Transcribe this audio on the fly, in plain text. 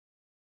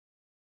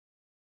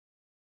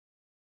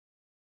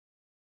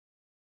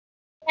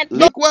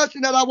The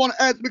question that I want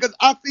to ask, because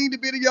I seen the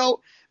video,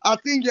 I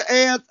seen your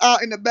ass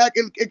out in the back.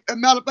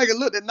 Matter of fact, it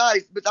looked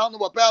nice, bitch. I don't know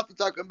what Pastor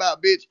talking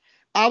about, bitch.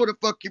 I would have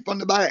fucked you from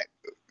the back.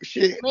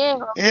 Shit. Yeah,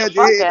 And had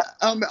your fuck head. it.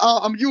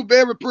 You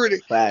very pretty.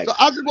 So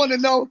I Facts. just want to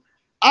know.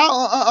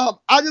 I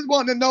just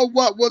want to know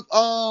what was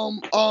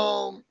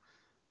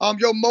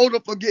your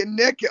motive for getting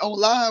naked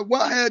online.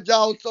 What had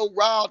y'all so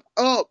riled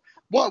up?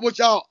 What was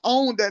y'all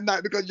on that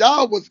night? Because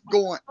y'all was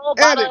going Whole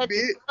at bottle it, of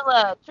bitch.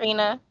 tequila,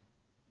 Trina.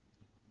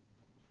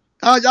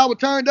 Y'all were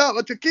turned up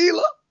a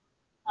tequila,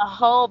 A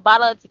whole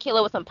bottle of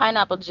tequila with some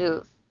pineapple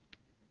juice.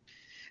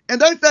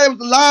 and they said it was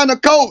a line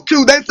of coke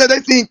too. They said they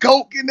seen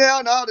coke in there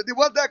and all that.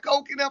 Was that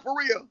coke in there for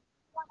real?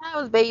 That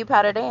was baby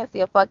powder. They didn't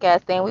see a fuck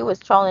ass thing. We was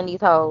trolling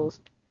these hoes.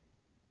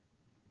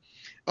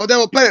 Oh, they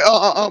were pay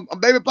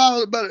baby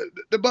powder,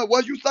 but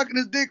was you sucking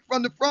his dick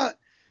from the front?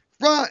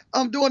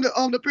 I'm doing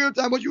the period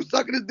time. Was you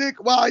sucking his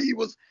dick while he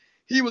was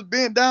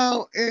bent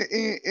down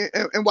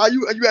and while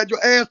you had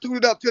your ass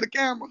tuned up to the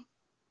camera?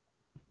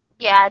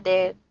 Yeah, I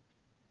did.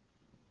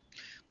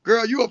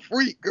 Girl, you a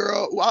freak,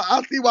 girl. Well,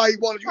 I see why he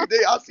wanted you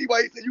there. I see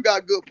why he said you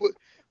got good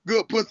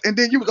pussy. And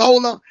then you was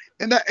holding on,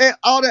 and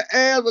all that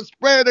ass was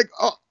spread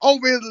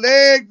over his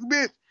legs,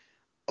 bitch.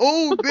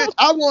 Oh, bitch,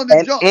 I wanted to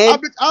And jump. and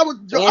I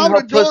and would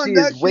her have joined pussy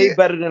is that way shit.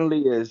 better than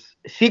Leah's.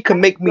 She could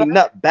make me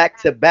nut back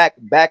to back,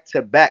 back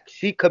to back.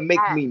 She could make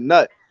I, me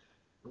nut.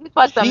 we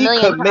fucked a She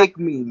million could times. make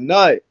me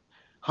nut.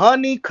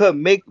 Honey could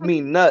make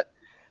me nut.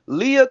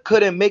 Liyah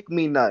couldn't make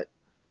me nut.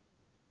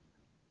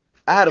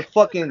 I had to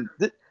fucking,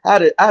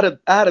 I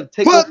had to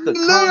take But off the Leah,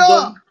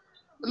 condom.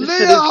 This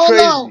shit Leah, is hold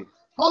on. crazy.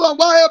 Hold on,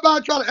 why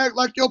everybody trying to act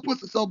like your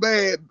pussy so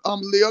bad,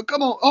 Leah?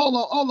 Come on,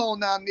 hold on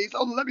now, niece.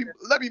 Hold on, let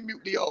me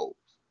mute the old.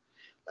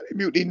 Let me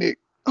mute the Nick.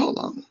 Hold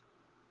on.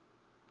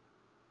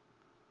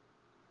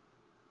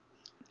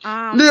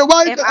 Leah,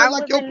 why you If trying to I act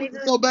like was a your pussy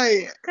nigga, so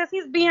bad? because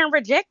he's being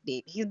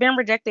rejected. He's been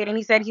rejected, and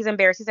he said he's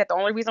embarrassed. He said the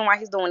only reason why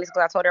he's doing this is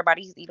because I told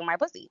everybody he's eating my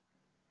pussy.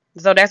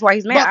 So that's why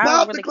he's mad. But I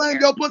don't Pastor really claimed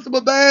care. your pussy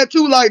was bad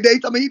too, like they.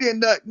 I mean, he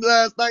didn't nut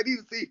last night.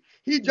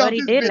 He But jumped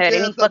he his did bitch that,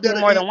 and he ass up fucked there. me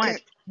more than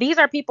once. These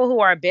are people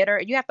who are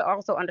bitter. You have to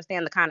also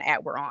understand the kind of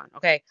app we're on.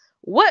 Okay,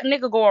 what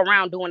nigga go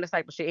around doing this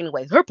type of shit?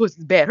 Anyways, her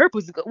pussy's bad. Her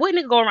pussy's good. What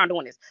nigga go around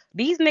doing this?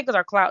 These niggas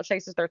are clout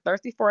chasers. They're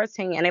thirsty for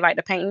attention, and they like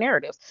to paint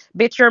narratives.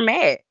 Bitch, you're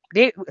mad.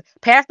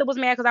 Pastor was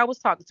mad because I was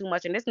talking too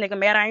much, and this nigga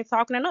mad I ain't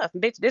talking enough.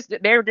 Bitch,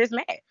 they're just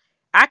mad.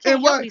 I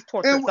And can't help what these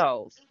tortured and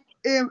souls.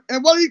 and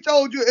what he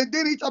told you, and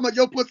then he talking about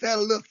your pussy had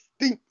a little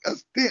a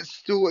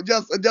stench to it,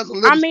 just a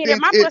I little mean, if stench.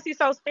 my pussy's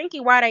so stinky,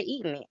 why they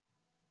eating it?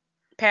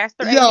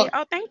 Pastor ate Yeah. it.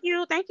 Oh, thank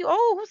you, thank you.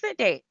 Oh, who said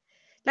that?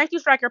 Thank you,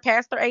 Striker.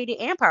 Pastor ate it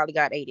and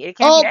PolyGod ate it. It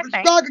can't be that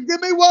stank. Striker,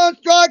 give me one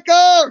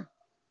striker.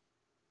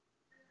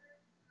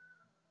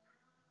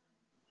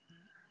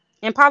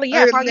 And Polly,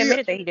 yeah, Hey, Polly Leah.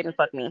 admitted that he didn't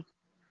fuck me.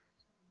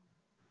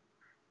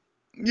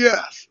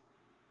 Yes.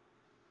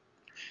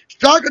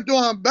 Striker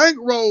doing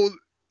bankroll,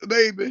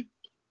 baby.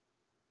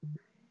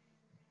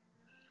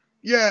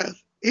 Yes.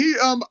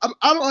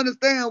 I don't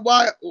understand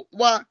why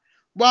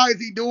is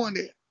he doing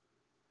it?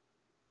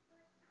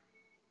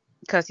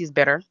 Because he's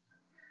bitter.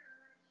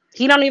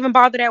 He don't even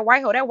bother that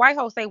white hoe. That white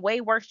hoe say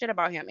way worse shit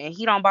about him, and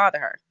he don't bother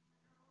her.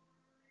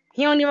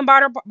 He don't even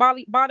bother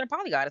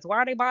PolyGod. It's why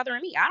are they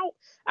bothering me?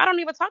 I don't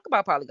even talk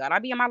about PolyGod. I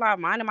be in my life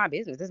minding my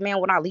business. This man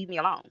will not leave me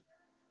alone.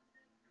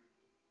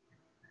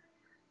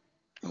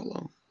 Hold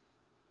on.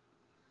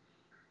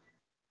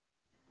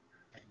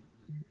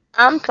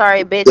 I'm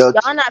sorry, bitch. Yo,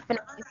 Y'all not finna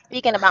be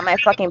speaking about my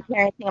fucking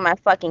parenting and my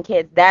fucking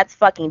kids. That's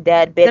fucking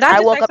dead, Did bitch. I I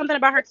just woke say up. something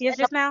about her kids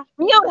just now?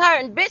 Mute her,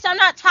 and bitch. I'm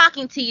not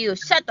talking to you.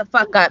 Shut the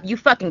fuck up, you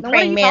fucking Then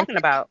what are praying you man. talking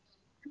about?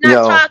 I'm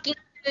not yo, talking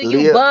to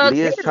you, bug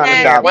Leah's This face is trying to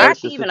ass weird. Why bitch. is divert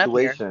she the even up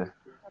here? situation.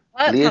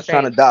 What? This is Leah's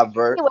trying to strange.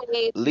 divert.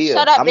 Anyways, Liyah,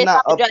 shut up, I'm bitch.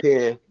 not up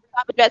here.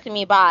 Stop addressing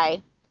me.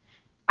 Bye.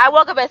 I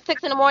woke up at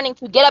 6 in the morning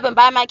to get up and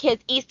buy my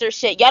kids Easter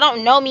shit. Y'all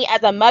don't know me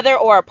as a mother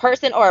or a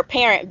person or a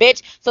parent,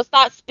 bitch. So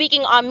stop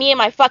speaking on me and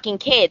my fucking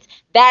kids.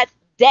 That's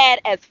dead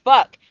as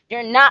fuck.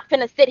 You're not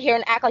finna sit here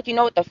and act like you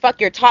know what the fuck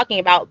you're talking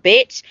about,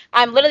 bitch.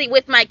 I'm literally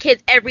with my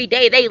kids every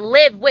day. They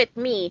live with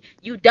me,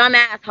 you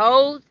dumbass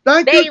hoes.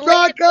 Thank you, They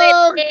live with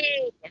striker.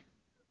 me.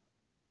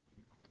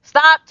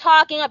 Stop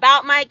talking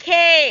about my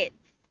kids.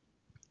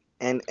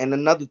 And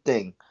another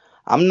thing,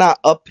 I'm not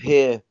up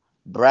here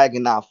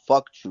bragging I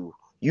fucked you.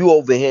 You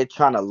over here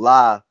trying to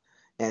lie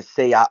and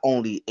say I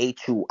only ate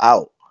you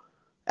out.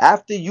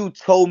 After you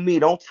told me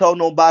don't tell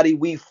nobody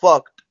we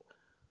fucked,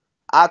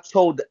 I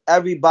told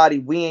everybody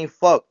we ain't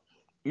fucked.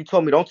 You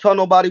told me don't tell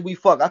nobody we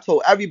fucked. I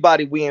told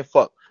everybody we ain't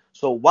fucked.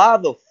 So why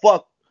the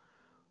fuck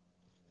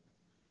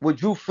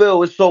would you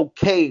feel it's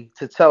okay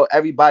to tell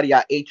everybody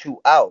I ate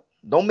you out?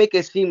 Don't make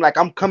it seem like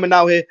I'm coming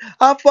out here.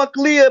 I fuck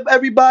Liyah,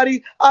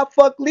 everybody. I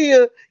fuck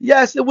Liyah.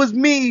 Yes, it was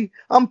me.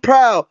 I'm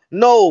proud.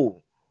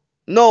 No,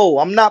 no,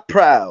 I'm not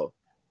proud.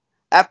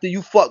 After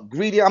you fuck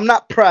greedy, I'm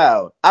not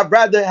proud. I'd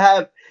rather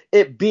have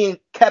it being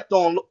kept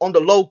on the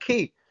low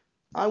key.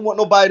 I don't want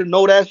nobody to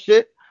know that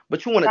shit.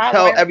 But you want to That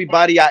tell works.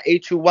 everybody I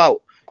ate you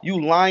out.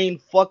 You lying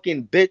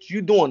fucking bitch.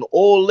 You doing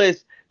all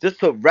this just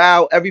to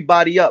rile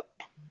everybody up.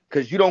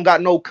 Cause you don't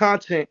got no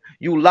content.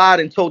 You lied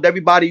and told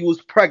everybody you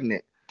was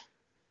pregnant.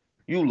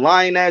 You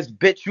lying ass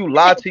bitch. You You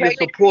lied ain't to your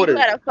pregnant 'cause you supporters.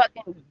 got a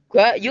fucking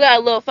gut. You got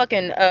a little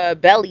fucking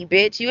belly,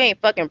 bitch. You ain't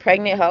fucking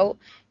pregnant, hoe.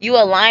 You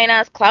a lying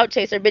ass clout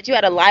chaser, bitch. You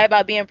had to lie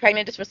about being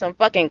pregnant just for some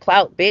fucking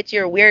clout, bitch.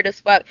 You're weird as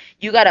fuck.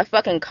 You got a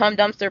fucking cum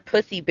dumpster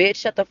pussy, bitch.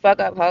 Shut the fuck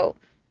up, hoe.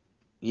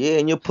 Yeah,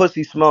 and your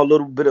pussy smell a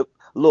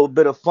little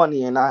bit of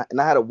funny, and I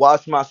had to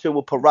wash my shit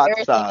with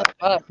Embarrassing peroxide. as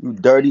fuck. You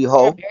dirty You're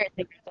hoe.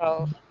 embarrassing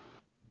yourself.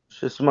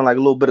 Shit smell like a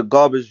little bit of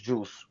garbage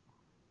juice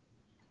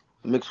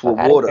mixed Fuck with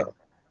out of here. water.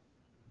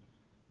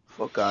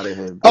 Fuck out of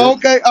here, bitch.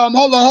 Okay,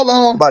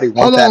 Nobody hold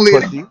want on, that Leah.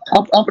 pussy.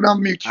 I'm gonna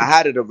unmute I you.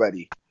 had it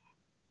already.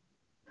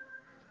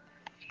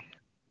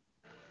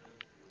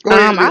 Go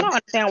ahead, I Leah. don't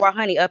understand why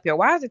Honey up here.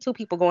 Why is it two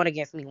people going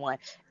against me? One,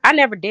 I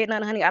never did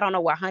nothing, Honey. I don't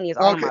know why Honey is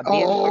all in Okay. my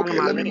business, all in Okay.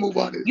 my Let me list. move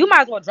on this. You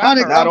might as well drop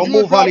Honey, her Nah, off. don't you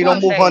a move, It's honey. drop no Don't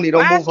honey. move, shade. honey.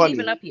 Don't Why is move, she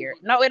even honey. up here?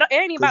 No, it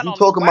ain't Cause about you no me.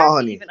 talking Why about is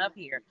she honey. even up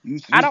here? You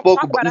I you don't spoke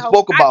talk about about you a hoe.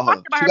 spoke I about her.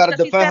 talked about She her gotta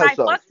because she defend said I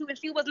herself. fucked you and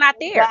she was not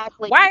there.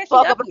 Exactly. You Why is she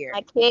spoke up about here?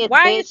 my kids,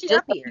 Why is bitch, she just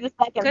up a here? few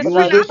seconds Cause You ago.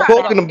 was Trina, You I'm just not fucked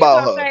talking up. finna. It's about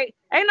no her. shade.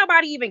 Ain't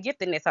nobody even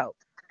gifting this hoe.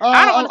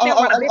 I don't understand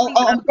why the bitch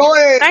even up here. Go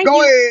ahead. Thank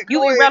Go you, ahead. you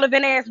Go ahead.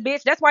 irrelevant ass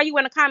bitch. That's why you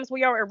in the comments where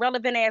your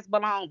irrelevant ass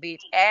belong,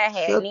 bitch. Ass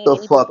Shut need the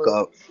any boo fuck boo.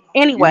 up.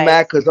 You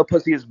mad Anyways, cause her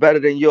pussy is better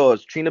than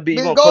yours. Trina B,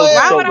 you Man, gonna go close the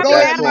why show ahead. would I with be Go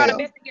that ahead, mad about a song.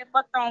 Leah. bitch that get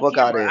fucked on Fuck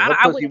out of camera? here. Her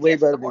I pussy wouldn't way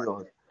test the better than story.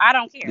 yours. I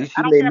don't At care. least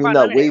I she don't made care me about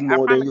nut none of way that. I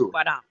more than promise you you.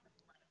 I don't.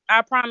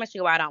 I promise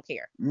you I don't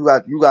care. You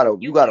You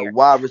got a care.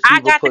 wide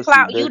I receiver got the pussy,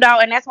 clout, you bitch.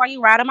 don't, and that's why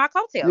you riding my You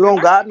coattails. don't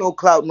Thank got you. no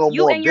clout no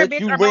You more, and your bitch. bitch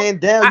You are more. ran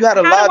down. You had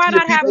to How do lie I to your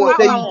not have people and So clout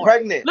say no you more?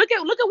 pregnant. Look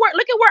at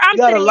where I'm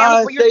You had to sitting at. lie Look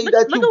and where you're. say Look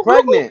that look you at look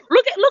pregnant.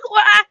 look at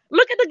what I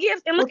look at the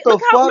gifts and What the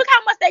look fuck?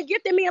 how much they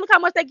gifted me and look how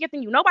much they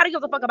gifting you. Nobody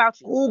gives a fuck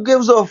about you. Who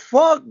gives a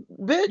fuck,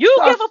 bitch? You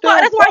I give a fuck. still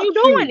That's why you fucked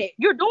doing you. it.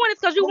 You're doing it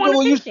because you Okay, want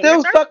well, you attention, still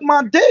Mister. suck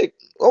my dick.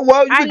 Oh,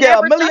 well, you I could get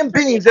a never sucked million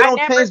your dick. beans. They I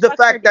don't never change the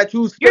sucked your fact dick. that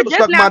you You're still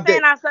just suck now my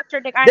saying dick. I sucked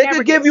your dick. I They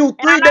never could give did, you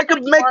and I'm three. They not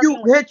gonna could keep make you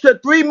arguing with you. hit your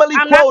 3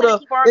 milli I'm not gonna quota.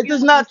 keep It arguing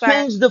does with you, not sir.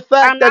 change the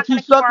fact I'm not that you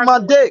gonna keep suck my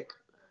arguing with you. dick.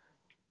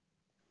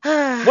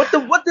 What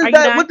Are does you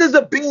that? What done? does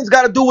the beans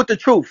got to do with the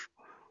truth?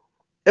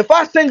 If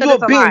I send Because you a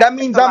it's a bean, lie. that It's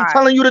means a I'm lie.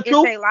 telling you the It's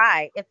truth. a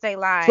lie. It's a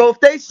lie. So if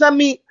they send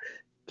me,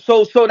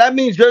 so that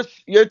means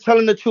you're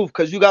telling the truth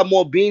because you got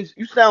more beans.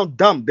 You sound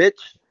dumb, bitch.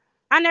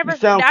 You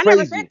sound I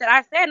never said crazy. that.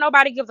 I said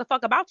nobody gives a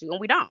fuck about you, and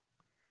we don't.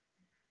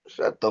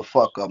 Shut the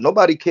fuck up.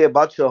 Nobody care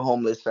about your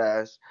homeless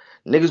ass.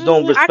 Niggas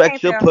don't I respect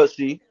can't your tell.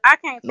 pussy. I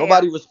can't tell.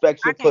 Nobody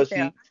respects I your can't tell.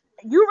 pussy.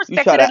 You You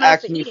try respected to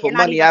enough to ask me eat it for and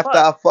not money even after fuck.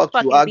 I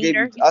fucked you. Fucking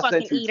beater. You I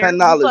fucking sent you eater. ten You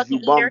dollars, you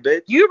fucking bum eater.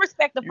 bitch. You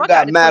respect the You fuck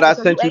out got of this mad. pussy I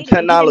because you sent you ate it ten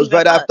and you didn't dollars even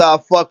right fuck. after I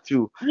fucked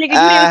you. Nigga,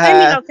 you didn't send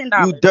me Ah, no $10.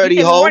 you You dirty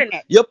sent me more hoe. than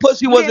that. Your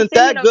pussy You didn't wasn't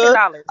send me that no $10. good.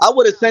 I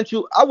would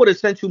have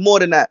sent you more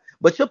than that.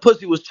 But your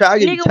pussy was child. I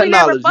give you Nigga, we ten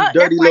never dollars. You fucked.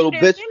 That's dirty why you little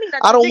didn't bitch. send me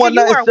I nothing. don't Nigga, want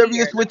you nothing are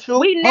serious weird. with you.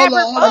 We Hold never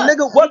on. Hold A on. fucked.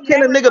 nigga, We what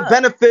can a never nigga fucked.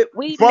 benefit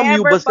We from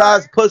you never fucked.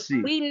 besides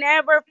pussy? We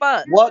never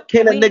fucked. What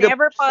can a We nigga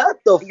never fucked. shut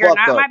the You're fuck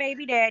not up? my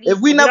baby daddy. If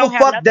we We never don't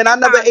have fucked, nothing then I in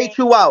never common. ate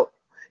you out.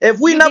 If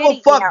we You did never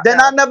eat me fucked, out then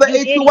I though. never You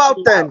ate did you eat out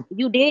me out. then.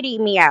 You did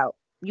eat me out.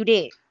 You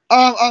did.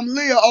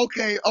 Leah.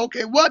 Okay.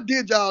 What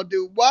did y'all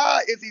do?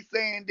 Why is he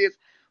saying this?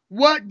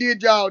 What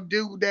did y'all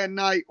do that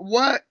night?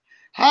 What?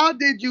 How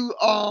did you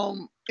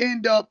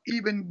end up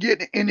even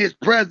getting in his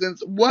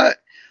presence? What?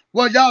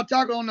 Was y'all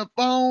talking on the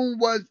phone?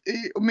 Was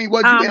you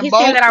in He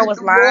seen that I Boston, was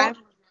New York? live.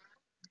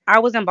 I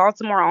was in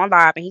Baltimore on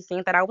live, and he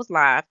seen that I was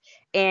live,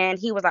 and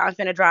he was like, "I'm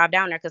finna drive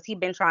down there," because he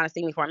been trying to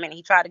see me for a minute.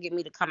 He tried to get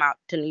me to come out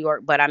to New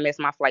York, but I missed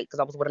my flight because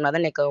I was with another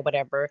nigga or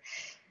whatever.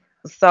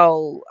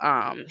 So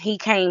he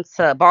came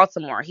to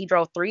Baltimore. He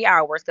drove 3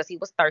 hours because he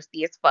was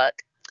thirsty as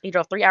fuck. He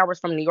drove 3 hours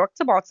from New York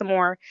to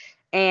Baltimore.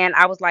 And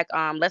I was like,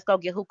 let's go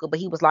get hookah. But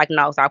he was like,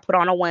 no. So I put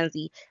on a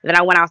onesie. Then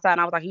I went outside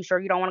and I was like, you sure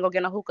you don't want to go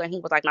get no hookah? And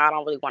he was like, no, I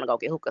don't really want to go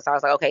get hookah. So I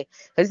was like, okay.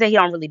 Because he said he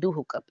don't really do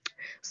hookah.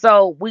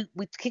 So we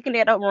kicking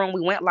that up room.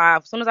 We went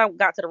live. As soon as I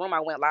got to the room, I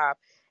went live.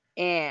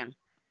 And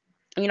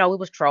we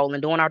was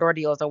trolling, doing our door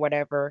deals or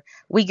whatever.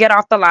 We get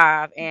off the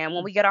live, and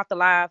when we get off the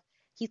live,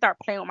 he start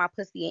playing with my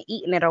pussy and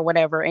eating it or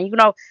whatever. And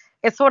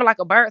it's sort of like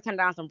a bird turning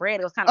down some bread.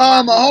 It was kind of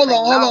hard for me to say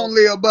Hold no. on,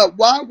 Leah. But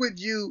why would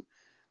you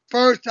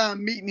first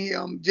time meeting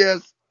him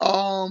just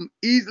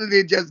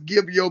easily just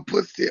give your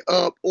pussy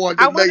up or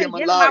I just let wasn't him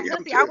giving allow my him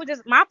pussy. I to? was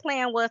just my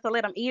plan was to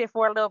let him eat it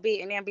for a little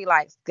bit and then be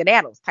like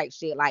skedaddles type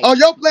shit, like Oh,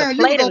 your to plan,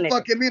 you play were the gonna nigga.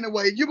 fuck him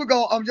anyway. You were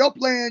gonna your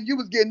plan, you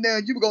was getting there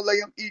and you were gonna let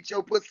him eat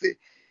your pussy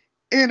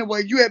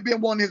anyway. You had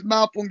been wanting his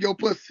mouth on your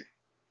pussy.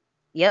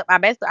 Yep,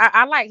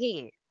 I like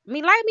head.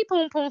 Me like me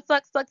poom poom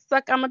suck suck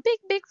suck. I'm a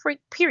big freak.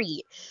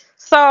 Period.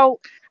 So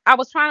I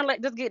was trying to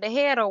let this get the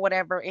head or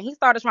whatever, and he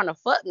started trying to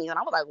fuck me, and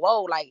I was like,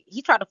 whoa, like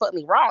he tried to fuck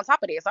me raw on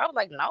top of this. So I was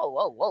like, no,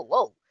 whoa, whoa,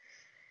 whoa.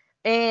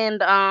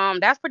 And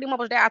that's pretty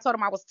much that. I told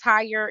him I was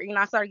tired.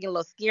 I started getting a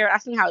little scared. I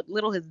seen how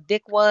little his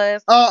dick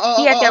was.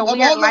 He had that weird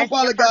Hold on, light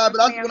skinned PolyGod, person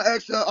but I just smell. want to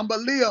ask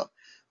you,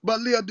 but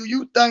Leah, do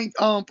you think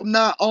from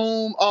now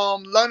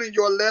on learning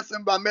your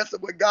lesson by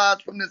messing with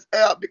guys from this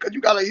app because you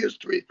got a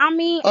history I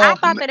mean, I of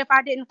thought that if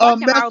I didn't fuck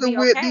him, I would messing be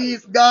with okay.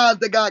 these guys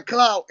that got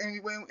clout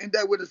and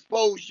that would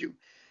expose you.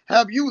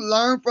 Have you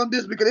learned from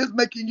this? Because it's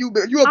making you.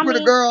 You a I pretty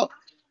mean, girl.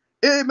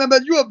 Remember,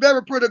 you a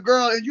very pretty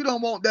girl, and you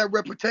don't want that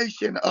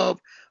reputation of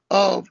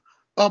of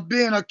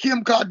being a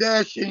Kim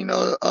Kardashian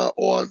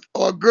or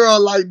a girl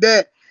like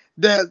that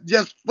that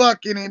just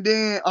fucking and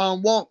then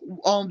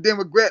won't then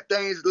regret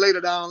things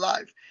later down in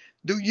life.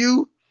 Do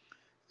you?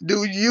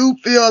 Do you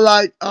feel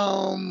like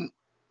at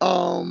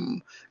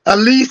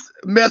least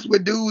mess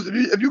with dudes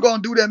if you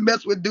gonna do that,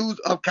 mess with dudes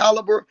of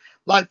caliber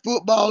like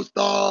football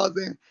stars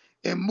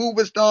and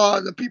movie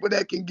stars and people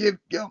that can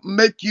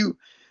make you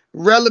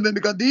relevant,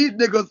 because these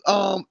niggas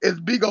is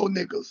big old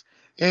niggas,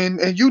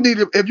 and you need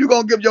to, if you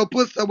gonna give your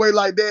pussy away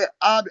like that,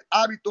 I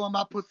be throwing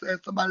my pussy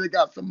at somebody that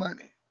got some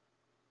money.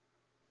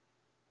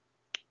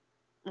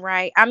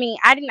 right. I mean,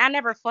 I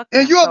never fucked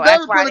And him, you're a so that's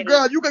very why I pretty didn't.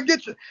 girl.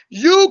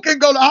 You can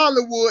go to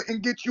Hollywood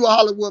and get you a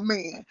Hollywood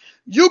man.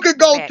 You can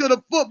go to Facts.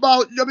 the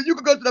football. I mean, you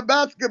can go to the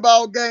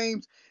basketball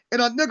games,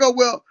 and a nigga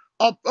will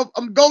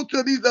go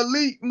to these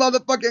elite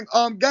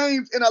motherfucking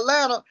games in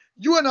Atlanta.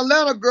 You an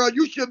Atlanta girl.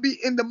 You should be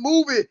in the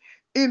movie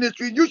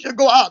industry. You should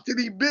go out to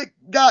these big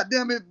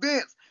goddamn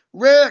events,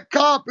 red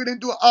carpet,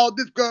 and do all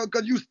this, girl,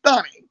 because you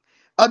stunning.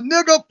 A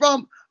nigga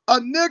from a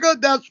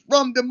nigga that's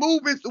from the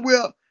movies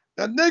will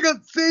the nigga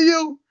see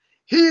you,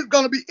 he's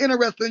gonna be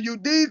interested in you.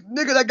 These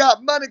niggas that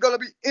got money gonna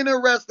be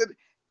interested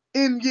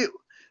in you.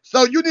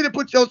 So you need to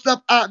put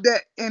yourself out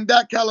there in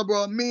that caliber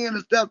of men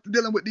instead of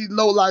dealing with these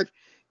low life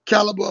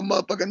caliber of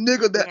motherfucking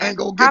niggas that Yeah, ain't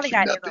gonna get you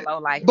PolyGod is a nothing. low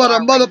life But a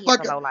already. He is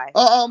a motherfucker, low life.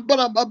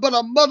 but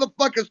a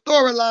motherfucking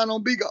storyline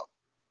on Bigo.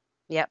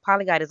 Yeah,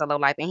 PolyGod is a low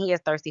life, and he is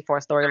thirsty for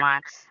a storyline.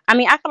 I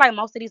mean, I feel like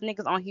most of these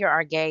niggas on here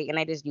are gay, and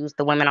they just use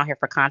the women on here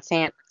for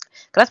content.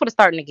 Cause that's what it's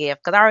starting to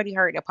give. Cause I already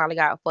heard that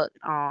PolyGod fucked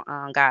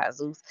on God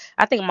Zeus.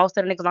 I think most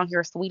of the niggas on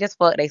here are sweet as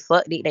fuck. They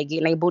suck dick, they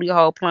getting their booty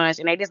hole plunged,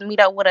 and they just meet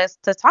up with us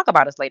to talk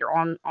about us later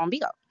on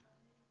Bigo.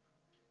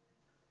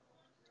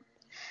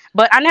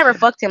 But I never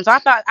fucked him, so I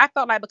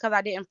felt like because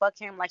I didn't fuck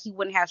him, like he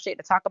wouldn't have shit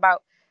to talk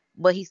about,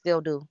 but he still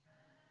do.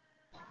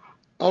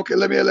 Okay,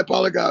 let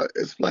Polly go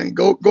explain.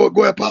 Go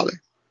ahead, Polly.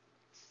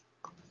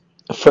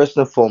 First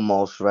and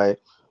foremost, right?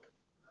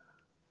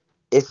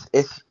 It's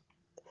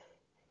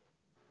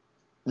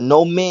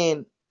no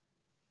man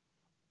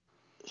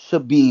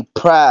should be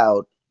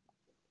proud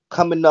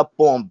coming up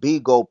on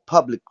Bigo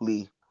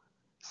publicly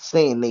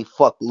saying they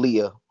fuck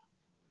Liyah.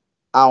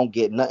 I don't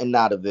get nothing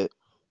out of it.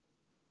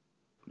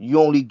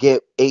 You only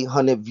get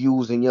 800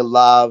 views in your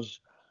lives.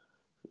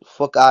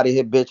 Fuck out of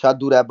here, bitch. I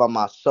do that by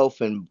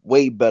myself and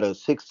way better.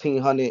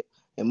 1,600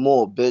 and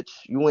more, bitch.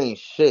 You ain't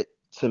shit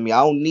to me.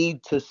 I don't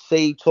need to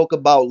talk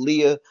about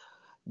Liyah.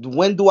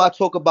 When do I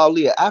talk about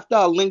Liyah? After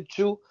I linked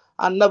you,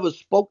 I never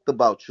spoke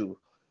about you.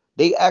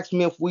 They asked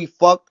me if we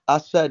fucked. I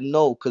said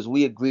no, because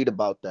we agreed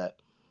about that.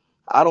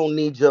 I don't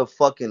need your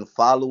fucking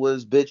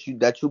followers, bitch,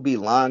 that you be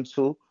lying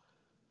to.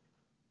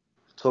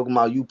 Talking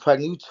about you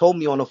pregnant. You told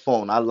me on the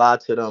phone. I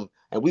lied to them.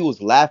 And we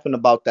was laughing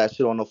about that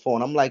shit on the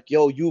phone. I'm like,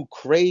 yo, you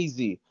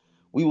crazy.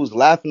 We was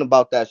laughing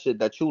about that shit,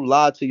 that you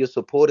lied to your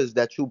supporters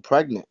that you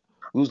pregnant.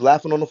 We was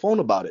laughing on the phone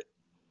about it.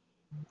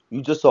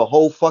 You just a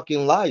whole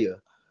fucking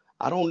liar.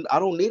 I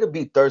don't need to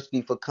be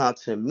thirsty for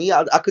content.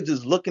 I could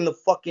just look in the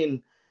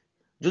fucking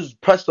just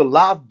press the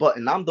live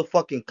button. I'm the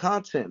fucking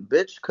content,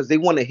 bitch. Cause they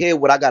want to hear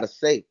what I gotta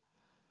say.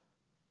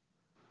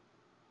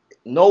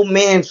 No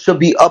man should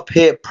be up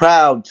here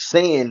proud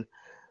saying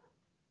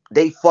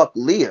they fuck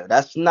Liyah.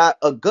 That's not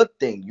a good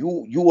thing.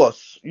 You a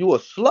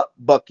slut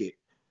bucket.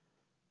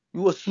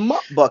 You a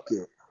smut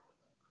bucket.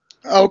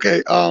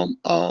 Okay,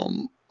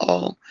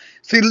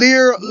 see, You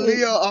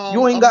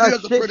ain't got Leah's a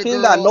shit. pretty She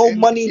ain't got girl, no and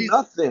money, she's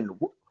nothing.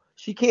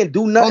 She can't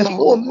do hold nothing on,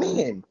 for a man. She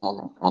can't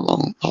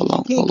hold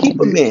on,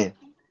 keep a man.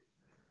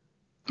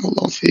 hold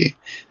on, see,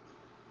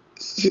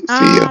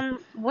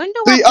 When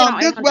do I see, get on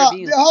this 800 well,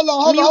 views?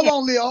 hold Mute him.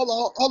 on, Leah,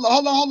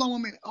 hold on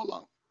 1 minute, hold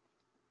on.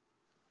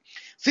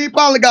 See,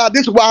 probably God,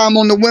 this is why I'm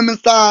on the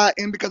women's side,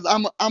 and because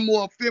I'm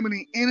more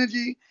feminine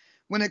energy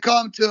when it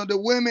comes to the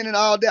women and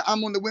all that.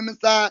 I'm on the women's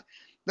side.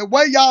 The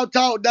way y'all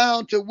talk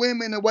down to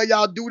women, the way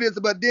y'all do this,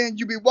 but then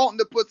you be wanting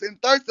the pussy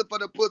and thirsting for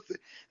the pussy.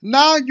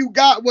 Now you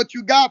got what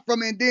you got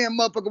from it, and then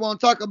motherfucker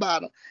want to talk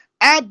about it.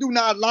 I do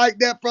not like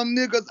that from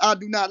niggas. I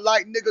do not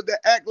like niggas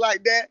that act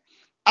like that.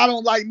 I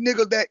don't like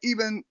niggas that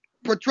even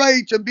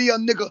portray to be a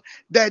nigga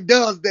that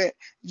does that.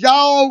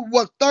 Y'all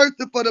was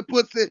thirsty for the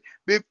pussy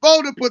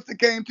before the pussy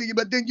came to you,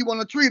 but then you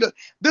want to treat her.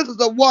 This is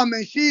a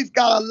woman. She's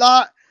got a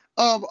lot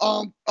of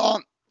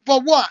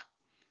for what?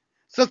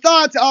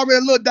 Society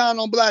already looked down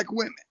on black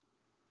women.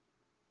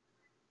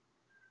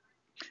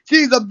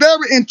 She's a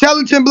very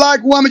intelligent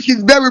black woman.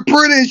 She's very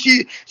pretty, and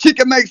she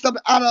can make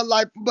something out of her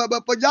life. But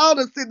for y'all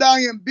to sit down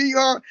here and beat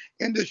her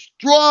and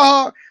destroy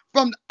her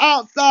from the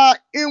outside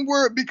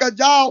inward because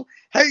y'all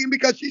hating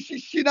because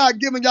she not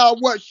giving y'all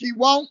what she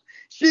wants.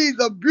 She's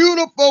a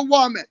beautiful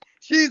woman.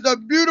 She's a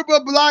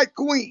beautiful black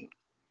queen.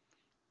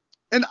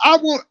 And I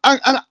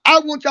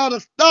want y'all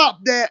to stop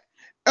that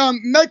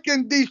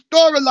making these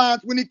storylines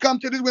when it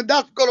comes to this. When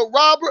that's go to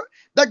Robert,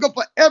 that go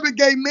for every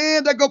gay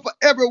man, that go for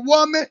every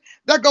woman,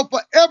 that go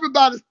for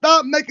everybody.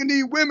 Stop making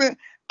these women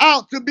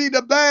out to be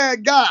the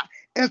bad guy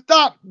and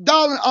stop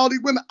dogging all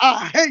these women.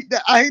 I hate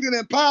that. I hate it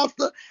in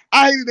Pastor.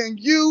 I hate it in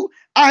you.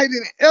 I hate it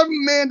in every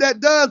man that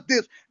does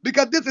this,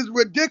 because this is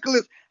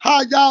ridiculous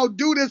how y'all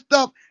do this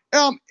stuff.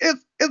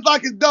 It's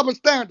like it's double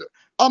standard.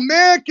 A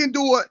man can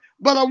do it,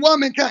 but a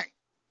woman can't.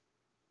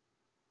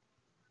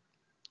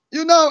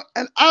 You know,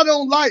 and I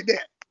don't like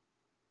that.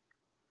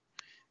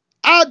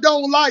 I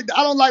don't like that.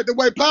 I don't like the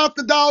way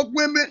Pastor dog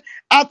women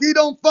after he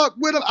don't fuck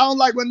with them. I don't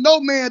like when no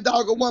man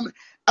dog a woman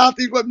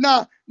after he was.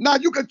 Now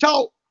you can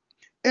talk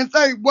and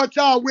say what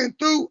y'all went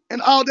through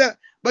and all that,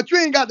 but you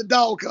ain't got the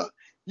dog her.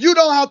 You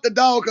don't have to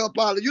dog her,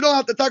 Polly. You don't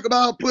have to talk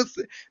about her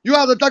pussy. You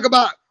don't have to talk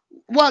about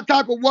what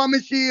type of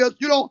woman she is.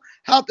 You don't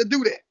have to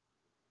do that.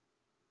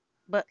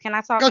 But can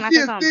I talk? Because Can I she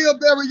say is something? still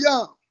very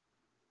young.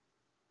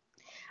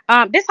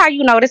 This how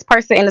you know this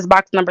person in this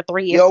box number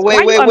 3 is. Yo, wait.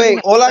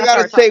 All I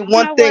gotta say,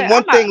 one thing,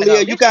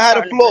 Liyah. You can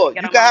have the floor.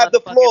 You can have the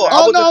floor.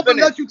 I Oh, no, wasn't I'm going to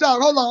finished. let you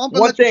talk. Hold on. I'm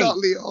going to let you talk,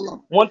 Liyah. Hold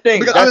on. One thing.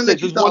 Because I That's didn't let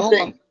it. you Just talk. one Hold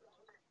thing. on.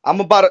 I'm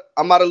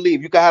about to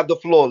leave. You can have the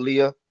floor,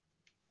 Liyah.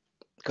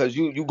 Because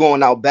you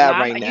going out bad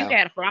right now. You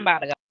got it. I'm about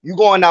to go. You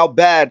going out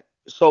bad.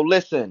 So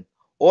listen,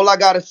 all I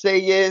gotta say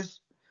is,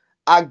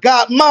 I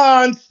got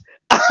mines.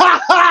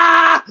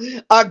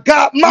 I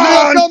got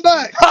Liyah, come mines.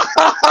 back.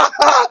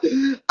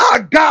 I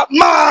got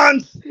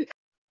mines.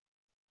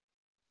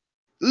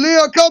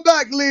 Liyah, come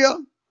back,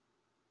 Liyah.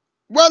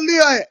 Where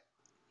Liyah at?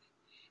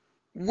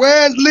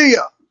 Where's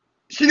Liyah?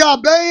 She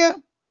got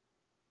banned?